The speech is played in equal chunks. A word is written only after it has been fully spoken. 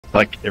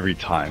Like every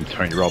time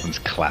Tony Robbins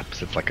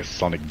claps, it's like a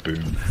sonic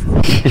boom.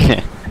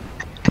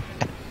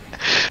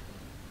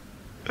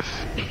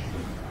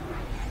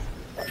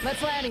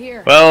 Let's land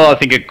here. Well, I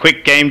think a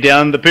quick game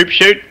down the poop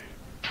chute.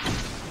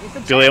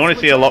 Billy, I want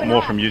to see a lot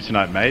more from you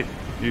tonight, mate.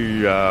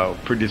 You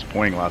pretty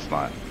disappointing last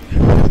night.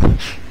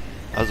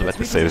 I was about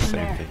to say the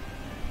same thing.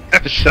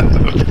 Shut up.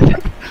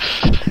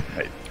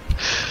 Mate,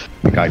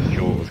 the guy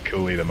was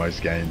coolly the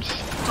most games.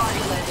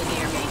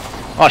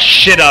 Oh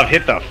shit, I've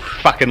hit the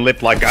fucking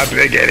lip like a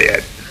big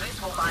idiot.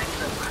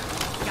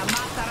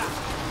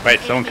 Wait,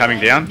 someone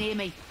coming down?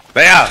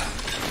 They are!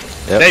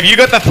 Yep. Dave, you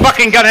got the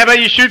fucking gun, how about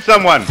you shoot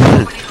someone?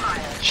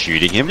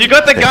 Shooting him? You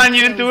got the gun,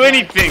 you didn't do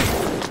anything!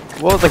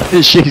 What was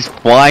like, she's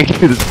flying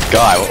through the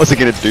sky, what was it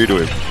gonna do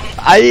to him?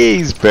 Aye,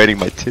 he's burning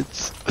my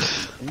tits.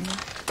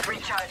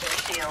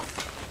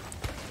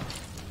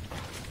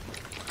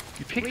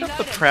 You picked up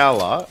the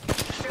prowler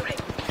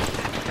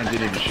and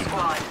didn't even shoot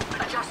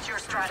him. Adjust your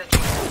strategy.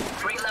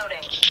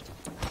 Reloading.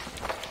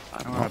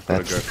 I don't know, I've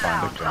got to go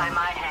find the By gun.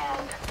 my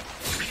hand.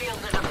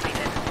 Shields are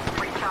depleted.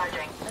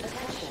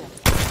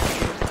 Recharging.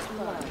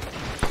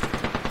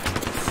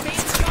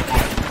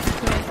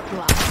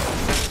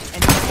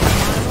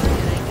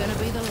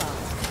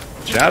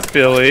 Chat,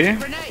 Billy.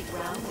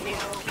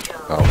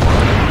 Oh.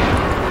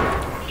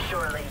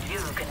 Surely you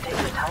can take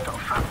the title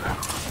from them.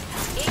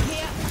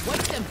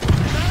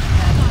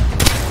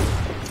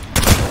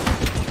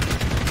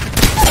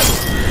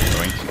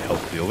 Going to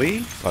help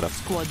Billy? But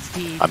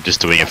I'm just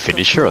doing a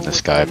finisher on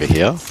this guy over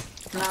here.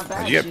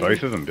 How'd you get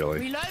both of them,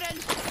 Billy?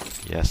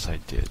 Yes, I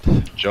did.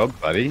 Good job,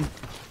 buddy.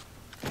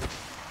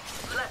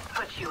 Let's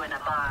put you in a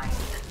bind.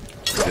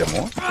 Is there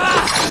more?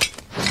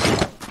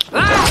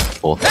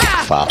 Oh,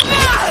 fuck.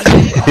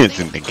 It's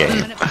in the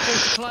game.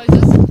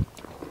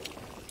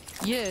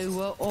 You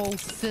were all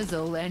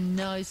sizzle and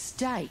no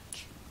steak.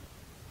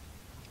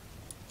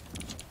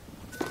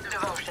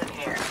 Devotion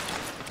here.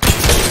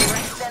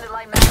 Extended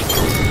light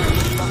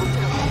magazine. Level 2.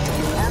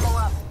 Ammo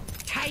up.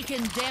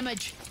 Taking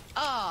damage.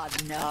 Oh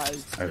no.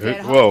 heard-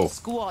 That whoa. whole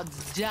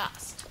squad's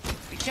dust.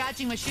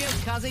 Recharging my shield,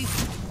 cuzzies.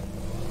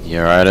 You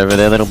alright over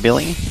there, little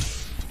Billy?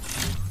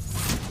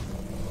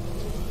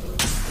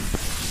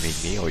 You mean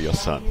me or your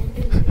son?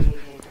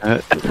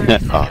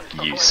 Oh,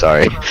 you,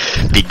 sorry.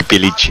 Big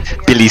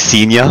Billy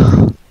Senior?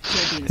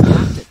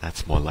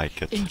 That's more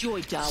like it.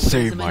 Enjoy Darwinism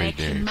Say in my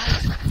action, name. mate.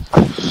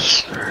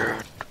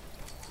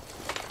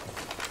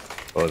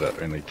 Oh, the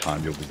only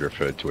time you'll be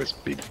referred to as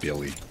Big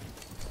Billy.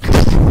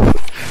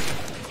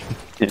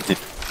 You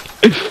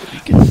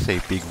can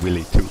say Big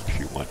Willy too if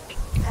you want.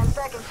 10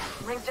 seconds.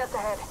 Ring's just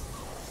ahead.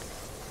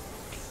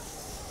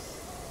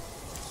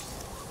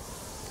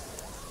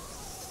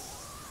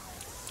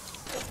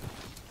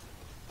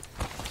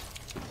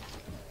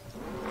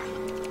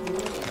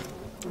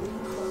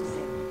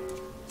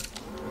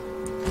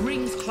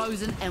 Ring's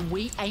closing and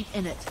we ain't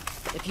in it.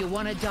 If you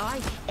want to die,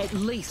 at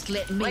least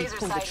let me Laser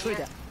pull the sight trigger.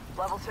 here.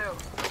 Level 2.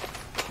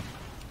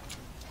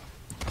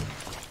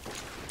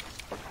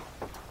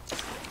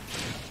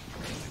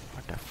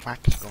 What the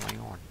fuck is going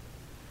on?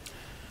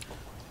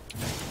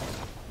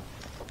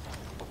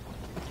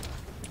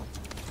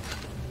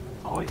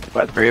 Oh, it's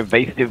quite very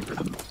evasive.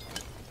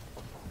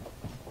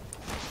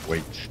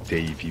 Wait,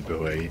 Davey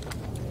boy.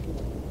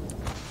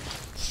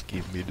 Just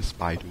give me the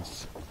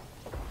spiders.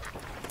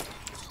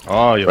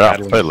 Oh, you're Wow,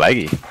 battling. so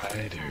laggy.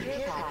 Hey, dude.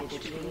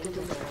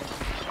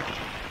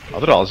 I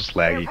thought I was just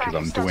laggy because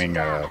I'm doing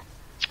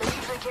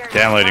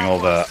downloading all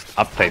the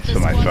updates for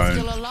my phone.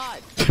 Still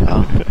alive.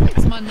 Oh.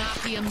 It's my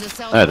Napium to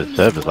sell No, the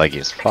server's laggy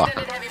as fuck.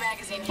 Extended heavy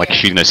magazine Like here.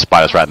 shooting those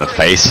spiders right in the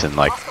face and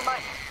like Oscar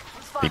Mike.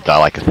 It's they fine. die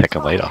like a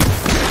second later.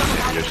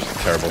 You're just a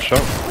terrible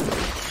shot.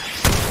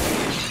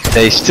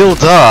 They still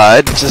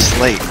died, just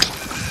late.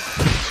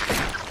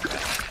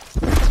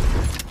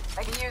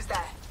 I can use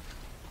that.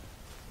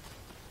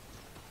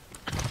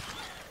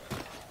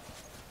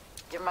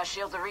 Give my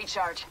shield a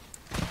recharge.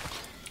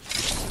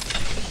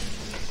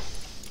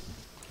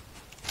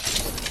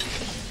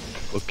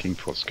 Looking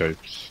for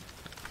scopes.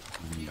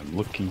 I'm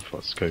looking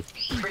for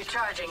scopes.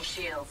 Recharging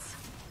shields.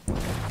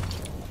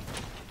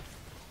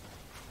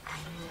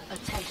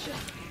 Attention.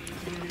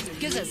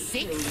 Gives a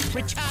sec.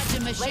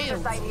 Recharging my Laser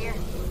shield. sight here.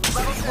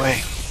 Level 2.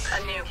 Wait.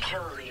 A new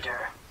kill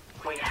leader.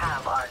 We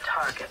have our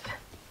target.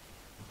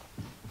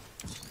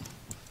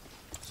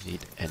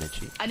 Need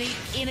energy. I need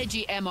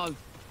energy ammo.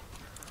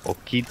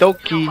 Okie You'll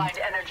dokie. find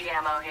energy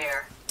ammo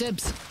here.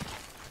 Dibs.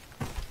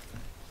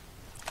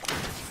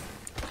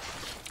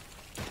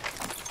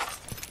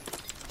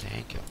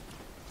 Thank you.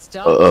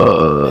 Stop.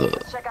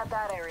 Check out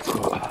that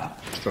area.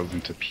 This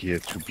doesn't appear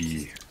to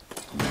be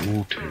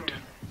rooted.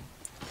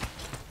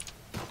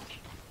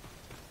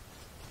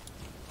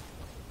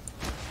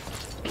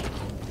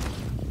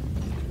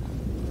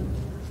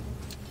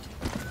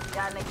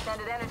 Got an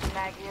extended energy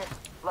mag here.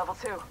 Level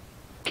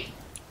 2.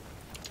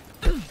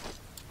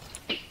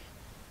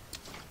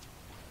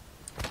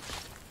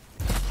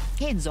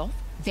 Hands off.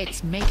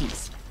 That's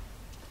Maggie's.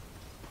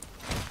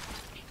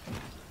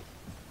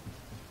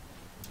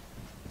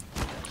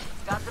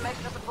 Got some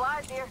extra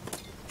supplies here.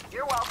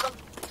 You're welcome.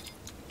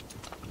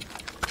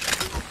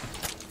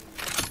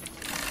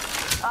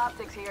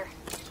 Optics here.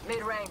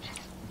 Mid-range.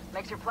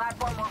 Makes your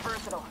platform more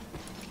versatile.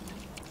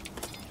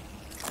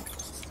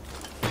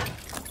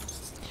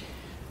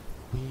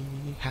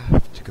 We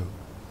have to go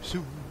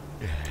soon.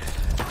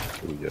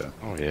 Oh yeah.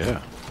 Oh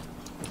yeah.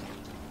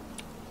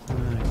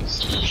 Get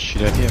some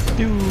shit out here.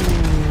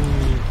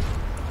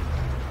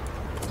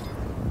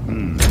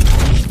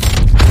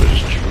 We're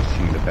just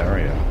chasing the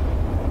barrier.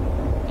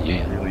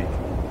 Yeah. Really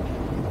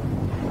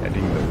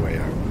heading the way I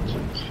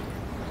wanted.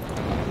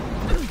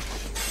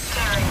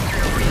 Staring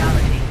through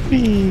reality.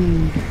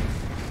 Been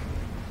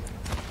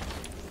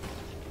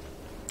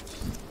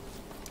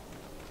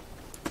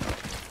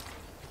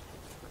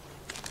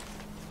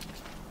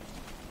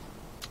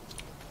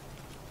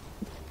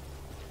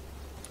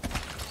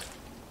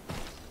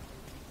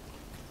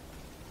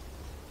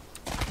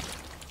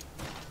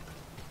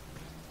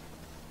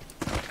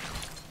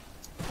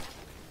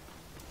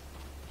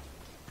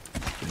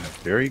a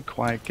very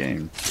quiet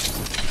game.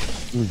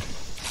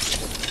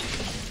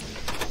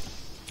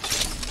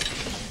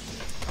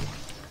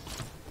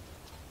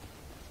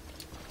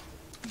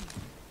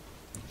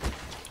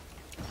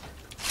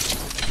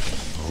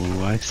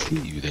 Oh, I see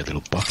you there,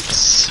 little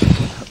buffs.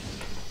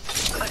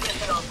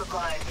 Additional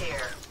supplies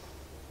here.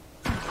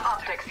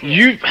 Optics here.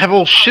 You have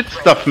all shit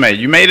stuff, mate.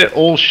 You made it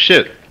all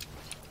shit.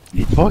 What are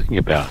you talking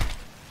about?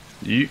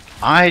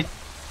 I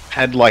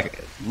had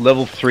like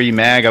level 3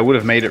 mag. I would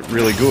have made it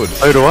really good.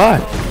 So do I.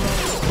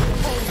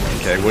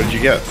 Okay, what did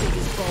you get?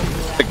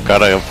 I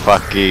got a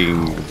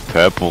fucking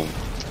purple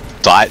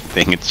sight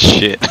thing. It's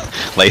shit.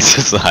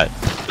 Laser sight.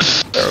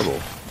 Terrible.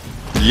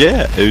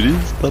 Yeah, it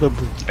is. But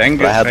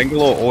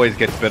Bangalore always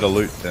gets better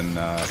loot than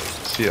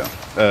Sia.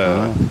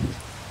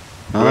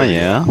 Oh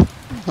yeah.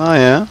 Oh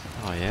yeah.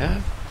 Oh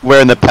yeah.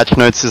 Where in the patch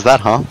notes is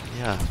that, huh?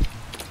 Yeah.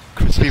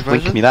 Crispy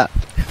version? Link me that.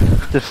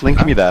 Just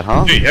link me that,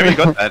 huh? Dude, haven't you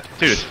got that?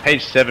 Dude, it's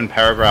page 7,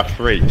 paragraph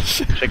 3.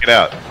 Check it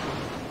out.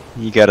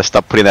 You gotta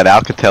stop putting that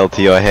Alcatel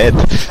to your head.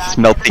 It's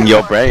melting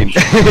your brain.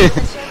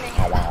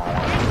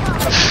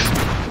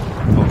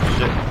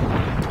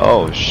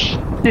 Oh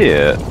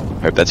shit.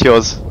 Hope that's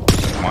yours.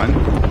 Mine.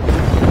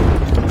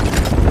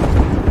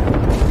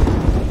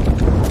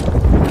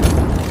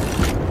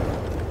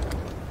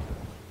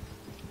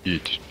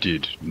 It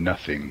did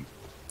nothing.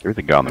 There is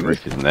a guy on the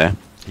roof, isn't there?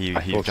 He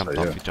thought jumped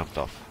so, off, yeah. he jumped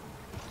off.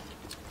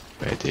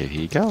 Where did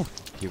he go?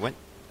 He went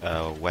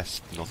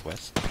west,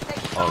 northwest.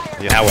 Oh,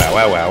 yeah. Wow, wow,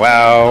 wow, wow,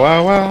 wow,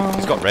 wow, wow.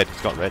 He's got red,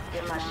 he's got red.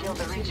 Give my shield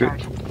a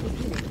recharge.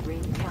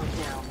 Ring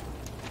countdown.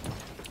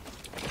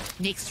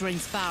 Next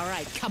ring's far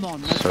right. Come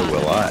on. So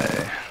will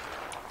I.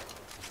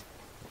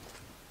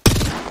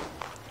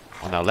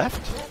 On our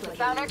left?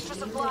 Found extra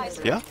supplies.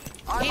 Yeah?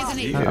 Here's an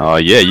Yeah. Oh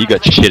yeah, you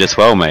got shit as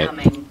well, mate.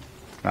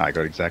 Nah, I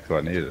got exactly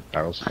what I needed.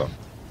 Barrel stuff.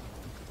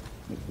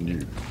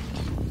 New.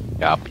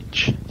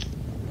 Garbage.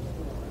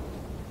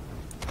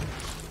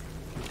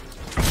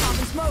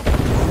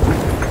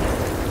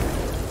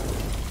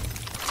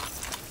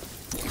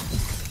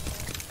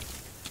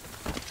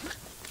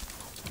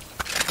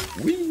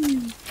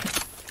 Whee!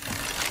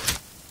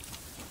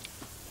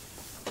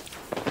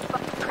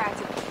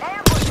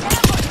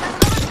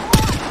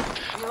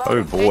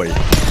 Oh boy.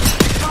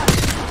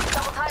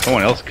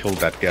 Someone else killed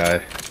that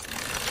guy.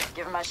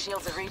 Give my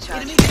shields a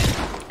recharge.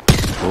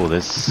 Oh,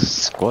 there's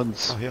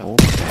squads. Oh, yeah. Oh.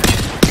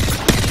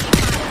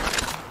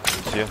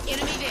 Yeah.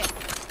 Enemy there.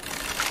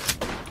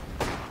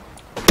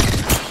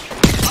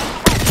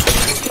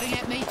 Shooting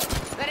at me.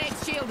 That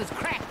X shield is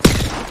cracked.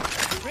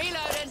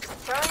 Reloading.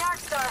 Throwing arc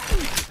star.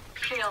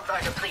 Shields are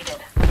depleted.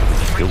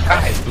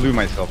 I blew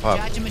myself up.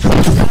 Charging machine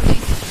loading.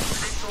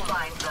 This will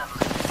bind them.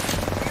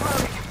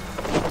 Reloading.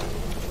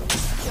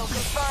 Kill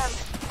confirmed.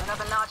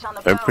 Another notch on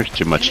the Don't bow. push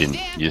too much in.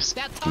 You just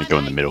gonna go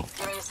in the middle.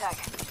 Give me a sec.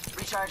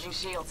 Recharging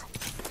shields.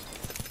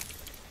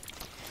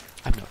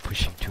 I'm not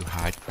pushing too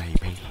hard,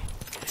 baby.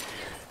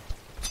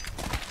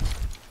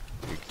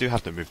 We do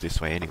have to move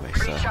this way anyway,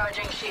 so...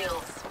 Recharging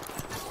shields.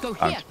 Go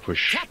Time here. to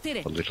push Tapped it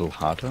in. a little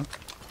harder.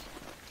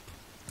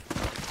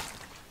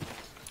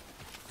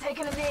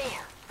 Taking a knee.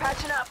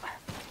 Patching up.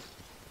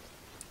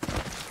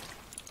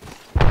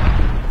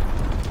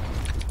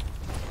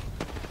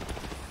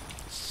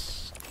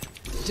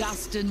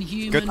 Dust and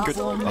human Good.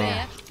 form Oh.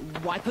 there.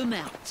 Wipe them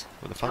out.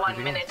 What the fuck 1 is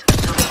he doing? minute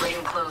until the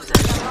ring closes.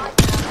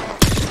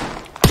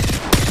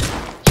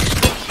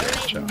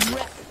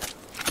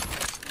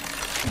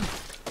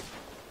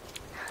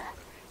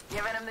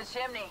 Giving him the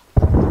chimney.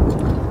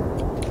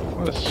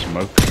 What a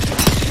smoke.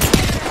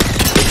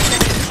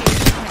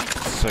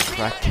 So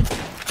cracked.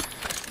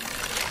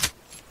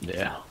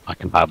 Yeah, I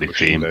can hardly see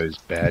Pushing him. those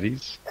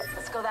baddies.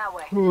 Let's go that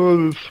way. Oh,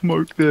 there's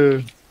smoke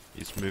there.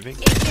 He's moving.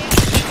 Time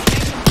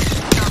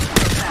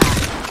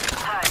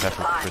to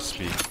Careful, bind.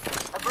 crispy. A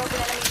broken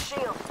enemy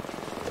shield.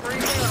 3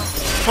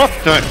 kills. What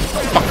the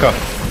fucker?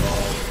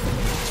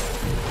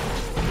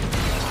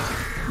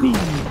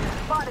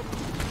 Spotted.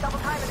 Double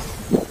timing it.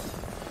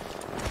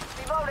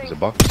 Reloading. There's a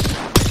box.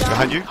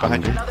 Behind you,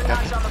 behind you. Another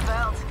notch on the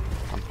belt.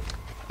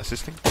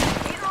 Assisting.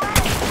 He's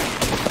alive.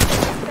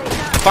 Stay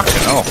Fucking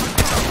hell.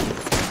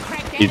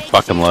 He's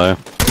fucking low.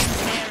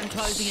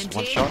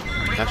 One shot.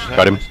 Dash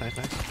Got him. Nice.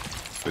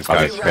 This Oh,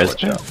 guy's he's res.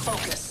 watch out.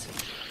 Focus.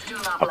 Do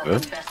not Oh, let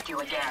good. them best you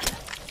again.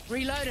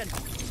 Reloading.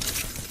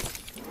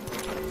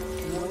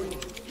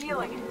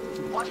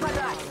 Healing. Watch my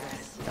back.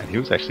 And he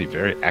was actually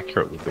very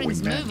accurate with the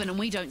Ring's wingman. moving and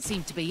we don't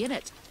seem to be in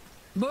it.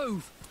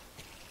 Move.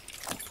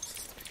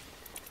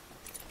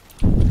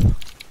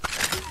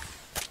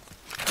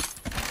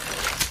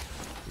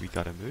 We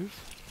gotta move.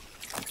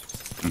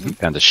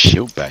 Found a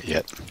shield bat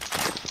yet.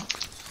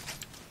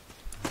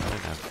 I don't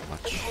have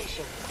much.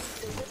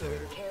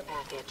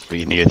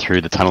 We near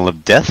through the tunnel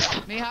of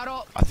death.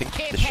 Miharo, I think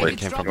the shot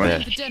came from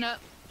there. for dinner.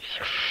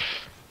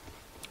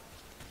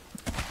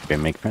 We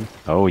make friends?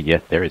 Oh,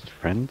 yes, there is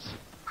friends.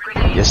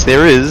 Yes,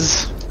 there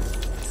is.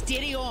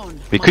 Steady on.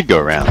 We could go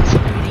around.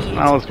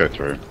 Oh, let's go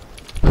through.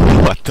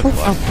 What the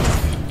fuck?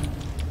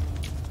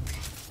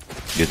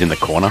 He was in the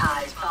corner.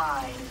 Eyes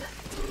fine.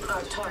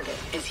 Our target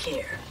is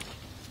here.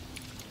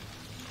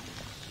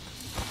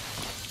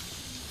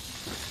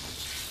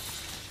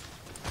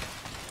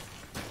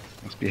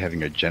 Must be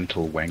having a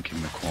gentle wank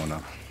in the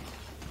corner.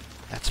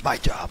 That's my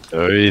job.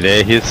 Oh,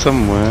 they're here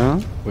somewhere.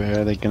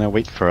 Where are they gonna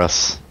wait for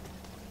us?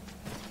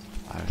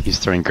 He's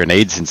throwing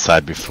grenades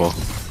inside before.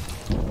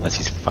 Unless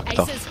he's fucked Aces,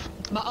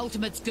 off. my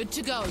ultimate's good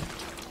to go.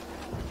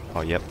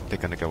 Oh, yep. They're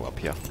gonna go up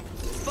here.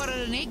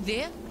 Spotted an egg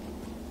there.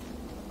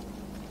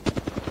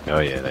 Oh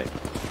yeah, they.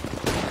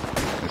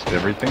 Missed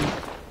everything.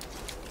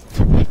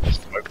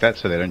 Smoke that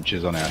so they don't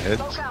jizz on our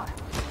heads. Smoke out.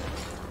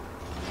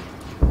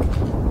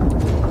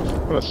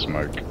 What a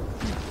smoke.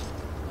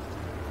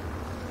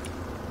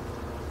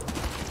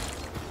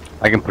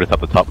 I can put it up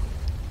the top.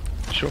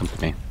 Sure. Come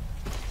to me.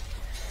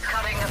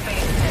 Cutting a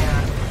base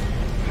there.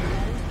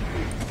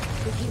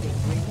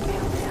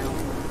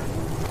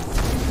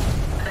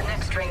 The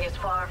next ring is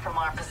far from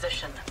our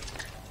position.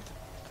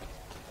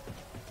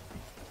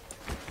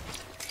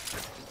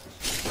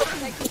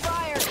 Take the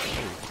fire.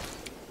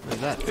 Where's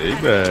that? Hey,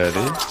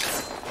 buddy.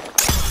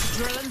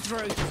 Drilling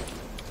through.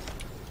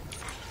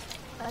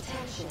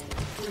 Attention,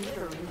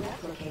 delivering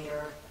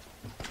replicator.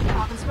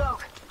 Pop and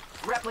smoke.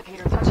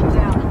 Replicator touching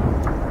down.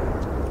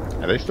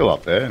 Are they still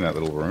up there in that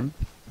little room?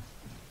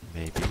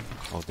 Maybe.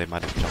 Oh, they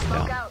might have jumped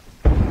Smoke down. out.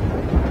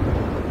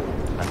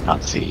 I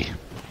can't see.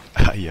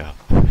 Yeah.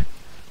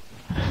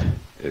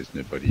 There's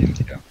nobody in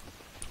here.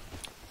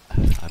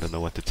 I don't know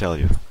what to tell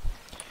you.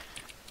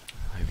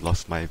 I've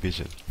lost my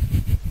vision.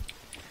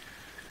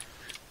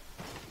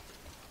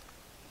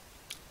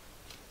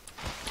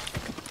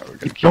 Oh, we're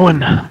gonna Keep going.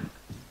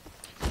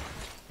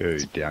 go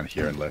down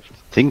here and left.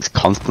 Things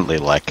constantly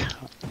like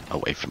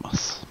away from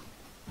us.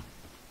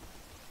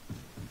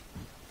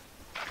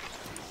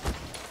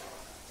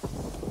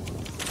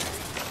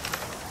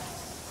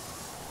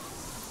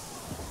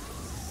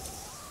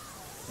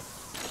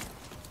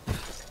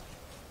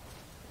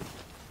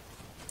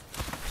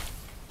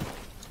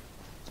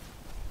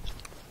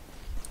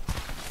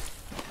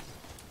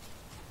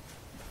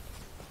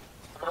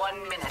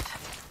 One minute.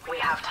 We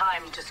have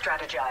time to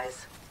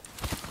strategize.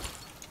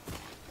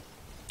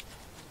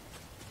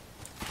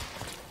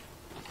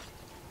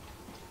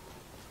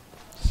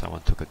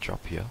 Someone took a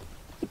drop here.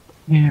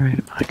 Where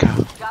am I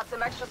go? Got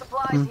some extra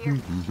supplies here.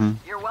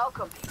 You're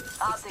welcome.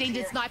 Optics Extended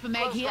here. sniper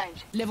mag Close here.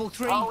 range. Level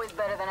 3. Always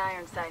better than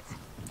iron sights.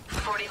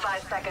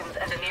 45 seconds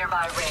and a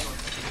nearby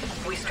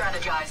ring. We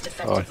strategized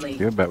Oh, effectively.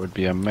 your bet would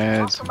be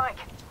amazing. Oscar Mike,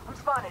 I'm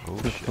spotted. Oh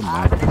Just shit. a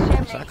Eyes map. in the Where's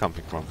that chimney.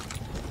 coming from?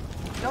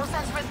 No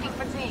sense risking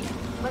fatigue.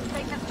 Let's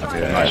take this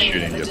target. Yeah, nice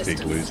shooting, you big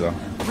loser.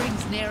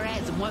 Rings near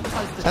ads and won't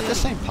close the Is that the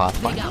same Big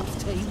Pathfinder?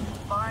 ups, team.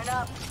 Far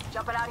enough.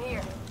 Jumping out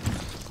here.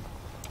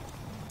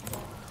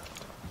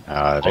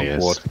 Ah, there he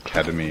is. Hogwarts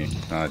Academy.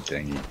 Ah,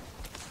 dang it.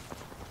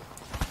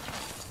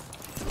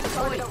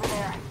 Target over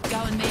there.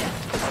 Going there.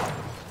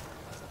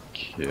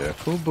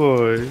 Careful,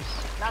 boys.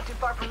 Not too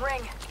far from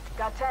ring.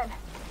 Got 10.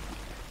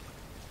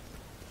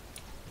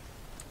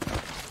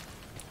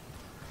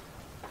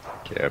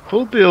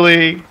 Careful,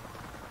 Billy.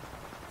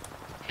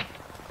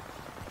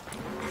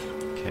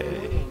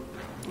 Okay.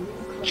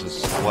 There's a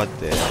squad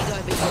there.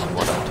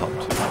 Squad up top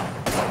too.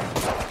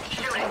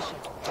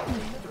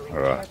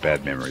 Alright,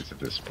 bad memories of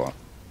this spot.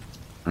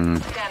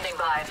 Standing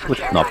by for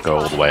Let's care not go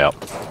all the way up.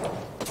 Giving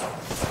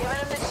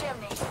him the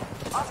chimney.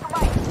 Oscar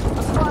Mike,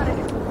 I'm spotted.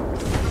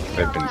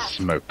 They've been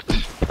smoked.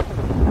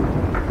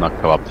 Not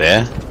go up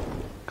there,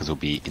 because we'll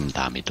be in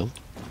the middle.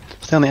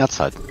 Stay on the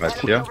outside. Right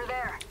here. Over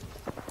there.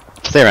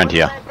 Stay around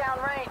here. Down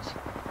range.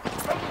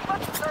 Taking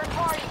fucking third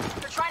party.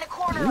 They're trying to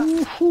corner us.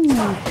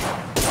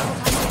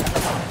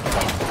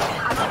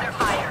 I'm under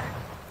fire.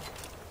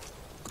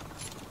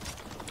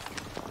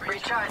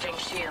 Recharging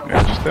shield.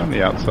 Yeah, just stay on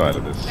the outside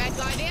of this. Bad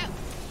guy there.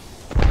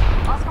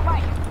 Oscar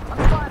Mike, I'm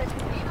spotted.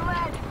 Need the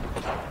lead.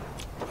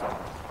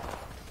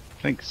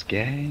 Thanks,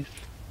 guys.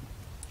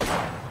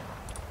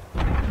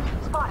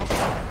 Spotted.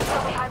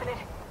 Double timing it.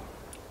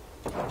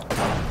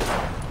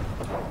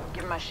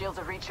 Giving my shields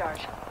a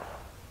recharge.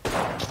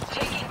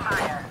 Taking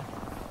fire.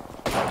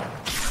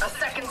 A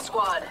second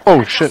squad. Oh,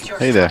 Adjust shit. your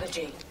Hey there.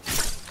 strategy.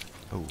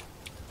 Oh.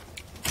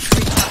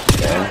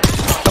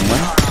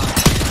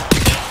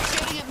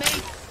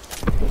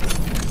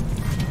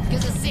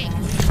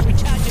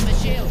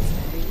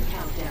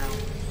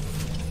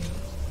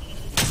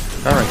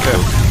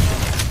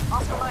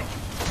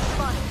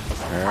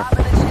 Top of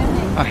the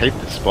chimney. I hate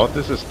this spot.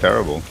 This is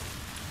terrible.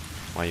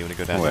 Why you wanna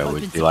go down? Where there?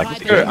 would you like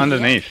to Go go?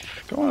 underneath.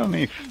 Go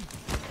underneath.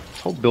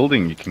 This whole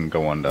building you can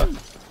go under.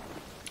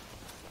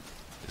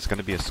 There's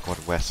gonna be a squad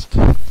west.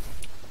 Sound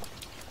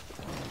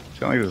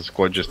like there's a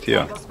squad just here.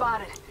 Tango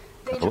spotted.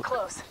 Danger Oh.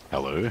 close.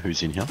 Hello,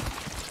 who's in here?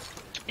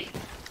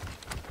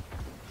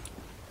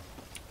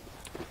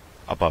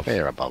 Above.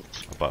 Where above?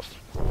 Above.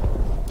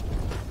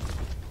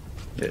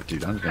 Yeah,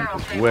 dude,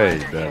 underneath is way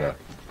better.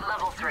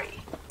 Level 3.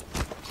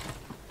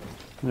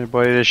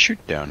 Nobody to shoot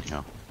down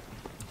here.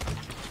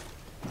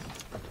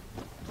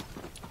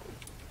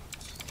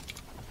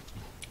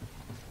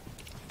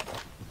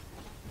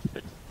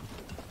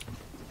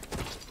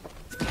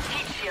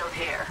 Heat shield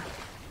here.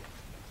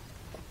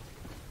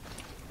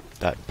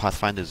 That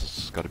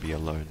Pathfinder's got to be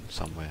alone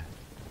somewhere.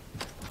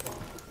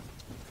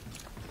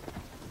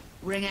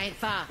 Ring ain't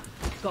far.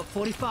 Got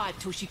 45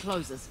 till she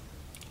closes.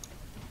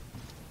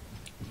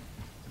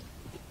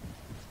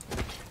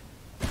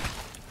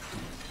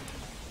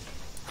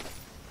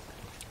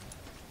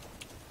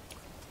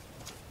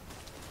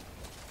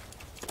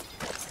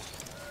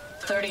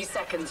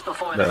 Seconds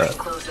before the ring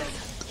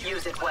closes.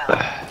 Use it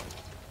well.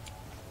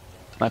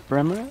 Sniper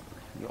ammo?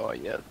 Oh,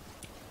 yeah.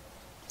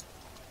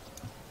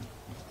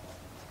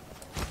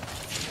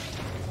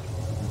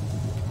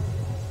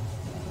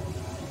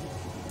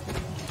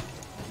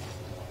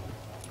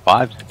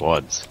 Five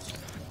squads.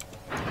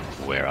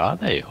 Where are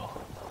they?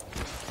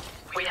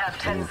 We have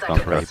 10 From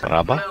seconds.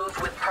 Brabba?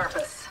 Move with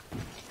purpose.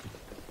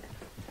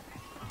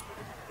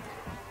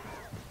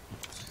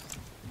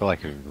 I feel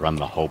like we run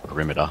the whole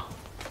perimeter.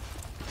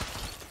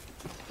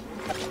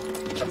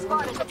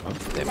 Spotted. Oh,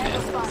 they're Tango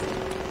man. spotted.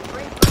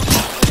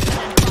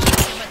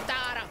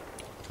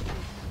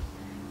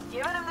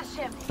 Giving him the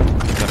chimney.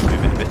 Gotta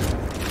move in a bit.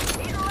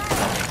 Need a leg.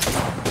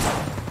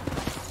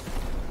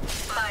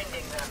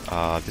 Finding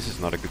them. This is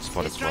not a good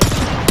spot as well.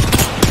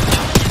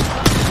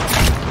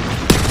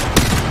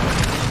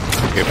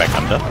 Go back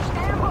under.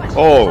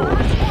 Oh,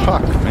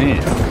 fuck me.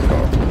 I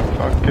got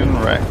fucking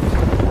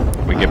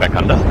wrecked. We go back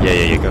under.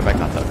 Yeah, go back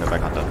under, go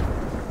back under.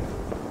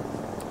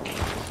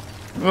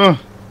 Ugh.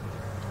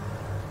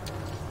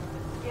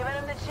 Giving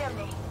him the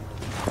chimney.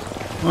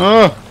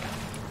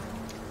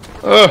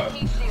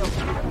 Heat shield.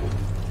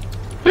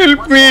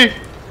 Help me!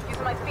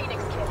 Using my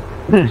Phoenix kit.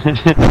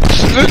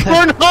 This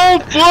one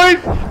hold,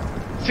 boys!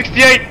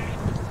 68!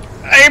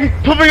 I'm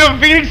popping up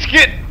Phoenix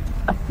kit!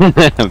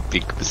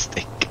 Big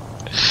mistake.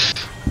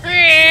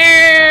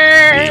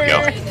 There you go.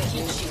 The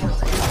heat shield.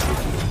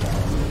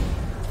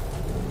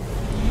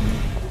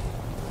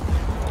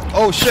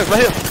 Oh shit, right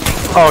here!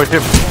 Oh, it's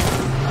him.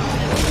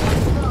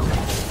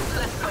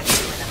 Let's put you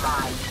in the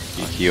mind.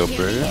 You heal,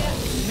 bro.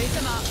 Mix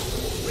them up.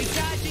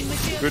 Recharging my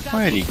shield. Good,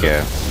 where'd he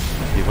go?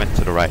 He went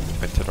to the right, he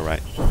went to the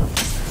right.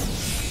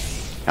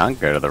 Can't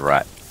go to the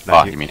right. No,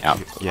 Oh, he- you mean out?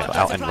 Yeah, Got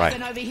out supply and right.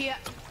 bin over here.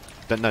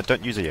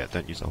 Don't use it yet,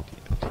 don't use the ulti.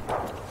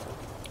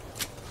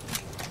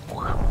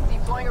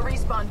 Deploying a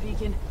respawn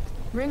beacon.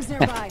 Rings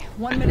nearby.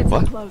 1 minute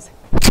What? till close.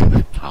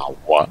 Oh,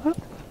 what?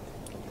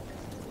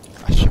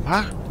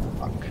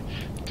 Fuck.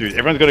 Dude,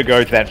 everyone's gotta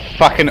go to that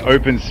fucking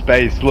open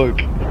space, look.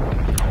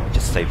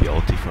 Just save the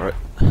ulti for it.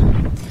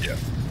 Yeah.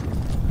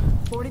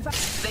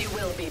 45. They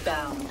will be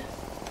bound.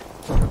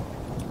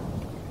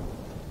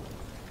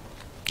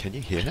 Can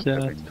you hear him?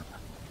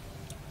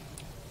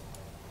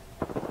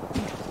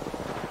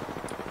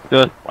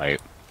 Just wait.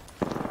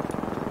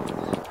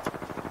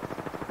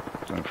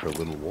 Going for a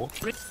little walk.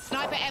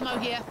 Sniper ammo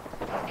here.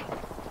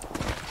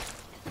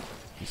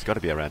 He's gotta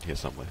be around here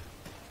somewhere.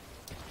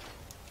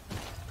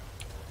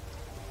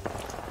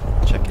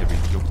 Check every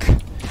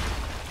nook.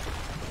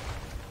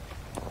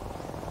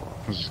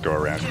 Let's just go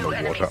around in Two the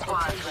enemy water.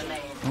 squads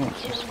remain.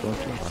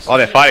 Oh,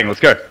 they're fighting,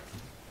 let's go.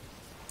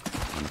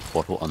 One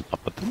portal on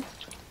top of them.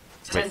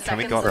 10 Wait, can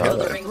we seconds go up until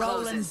here? the ring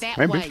Rolling closes. that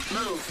Maybe. way.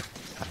 Move.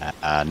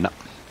 No.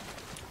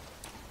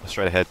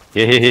 Straight ahead.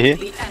 Yeah.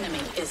 The enemy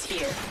is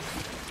here.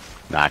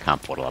 Nah, I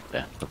can't portal up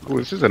there. Ooh,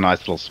 this is a nice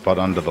little spot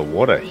under the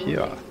water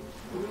here.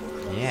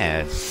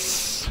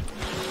 Yes.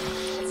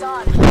 It's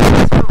on.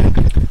 Let's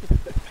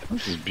move.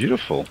 This is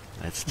beautiful.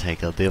 Let's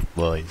take a dip,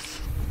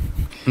 boys.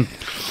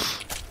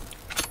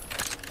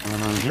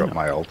 Drop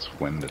my ult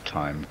when the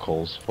time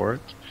calls for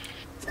it.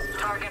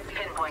 Target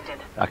pinpointed.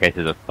 Okay,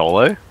 so the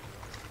solo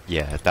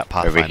Yeah, that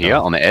Pathfinder. over here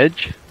on the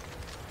edge.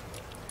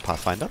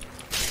 Pathfinder?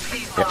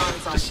 These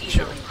bonds are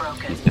easily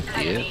broken.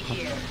 Enemy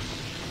here.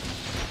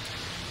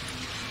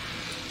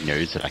 He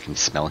knows that I can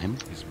smell him.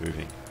 He's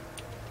moving.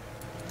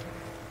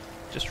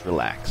 Just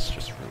relax,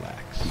 just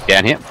relax.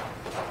 Down here.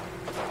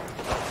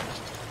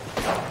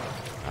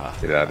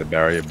 Get out of the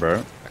barrier, bro.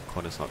 That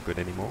corner's not good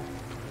anymore.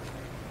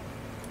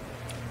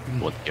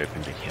 What's the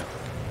open bit here?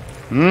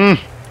 Mmm.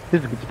 This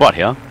is a good spot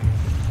here.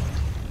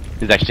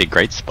 This is actually a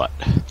great spot.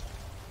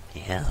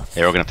 Yeah.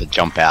 They're all gonna have to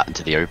jump out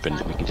into the open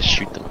and we can just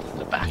shoot them in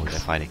the Oh, they're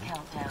backs. fighting.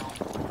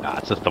 Nah,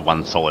 it's just the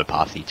one solo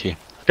pathy too.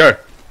 Go.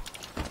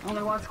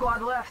 Only one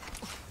squad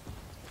left.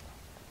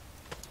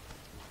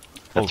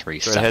 The Oh, three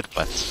straight ahead.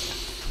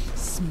 southwest.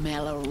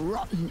 Smell a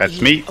rotten That's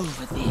egg me.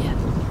 over there.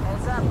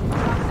 Heads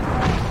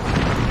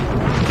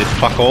Did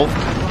fuck all?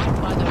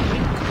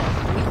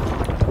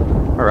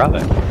 Where are they?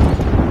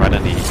 Right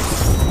on the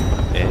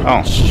edge.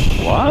 Oh,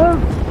 what?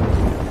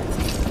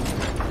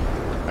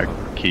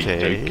 Okie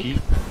Okay. dokie.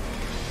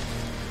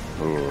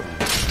 Ooh.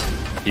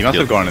 He must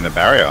have gone in the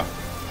barrier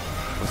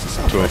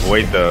to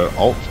avoid the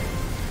ult.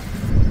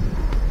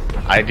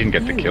 I didn't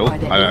get the kill.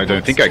 I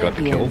don't think I got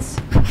the kill.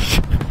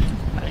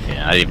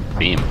 Yeah, I didn't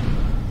beam.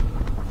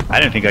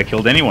 I don't think I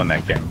killed anyone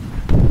that game.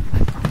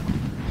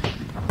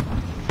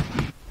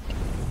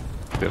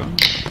 Did I?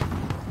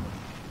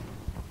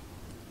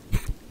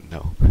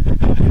 No.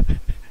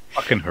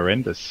 Fucking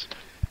horrendous.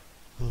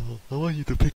 I want you to pick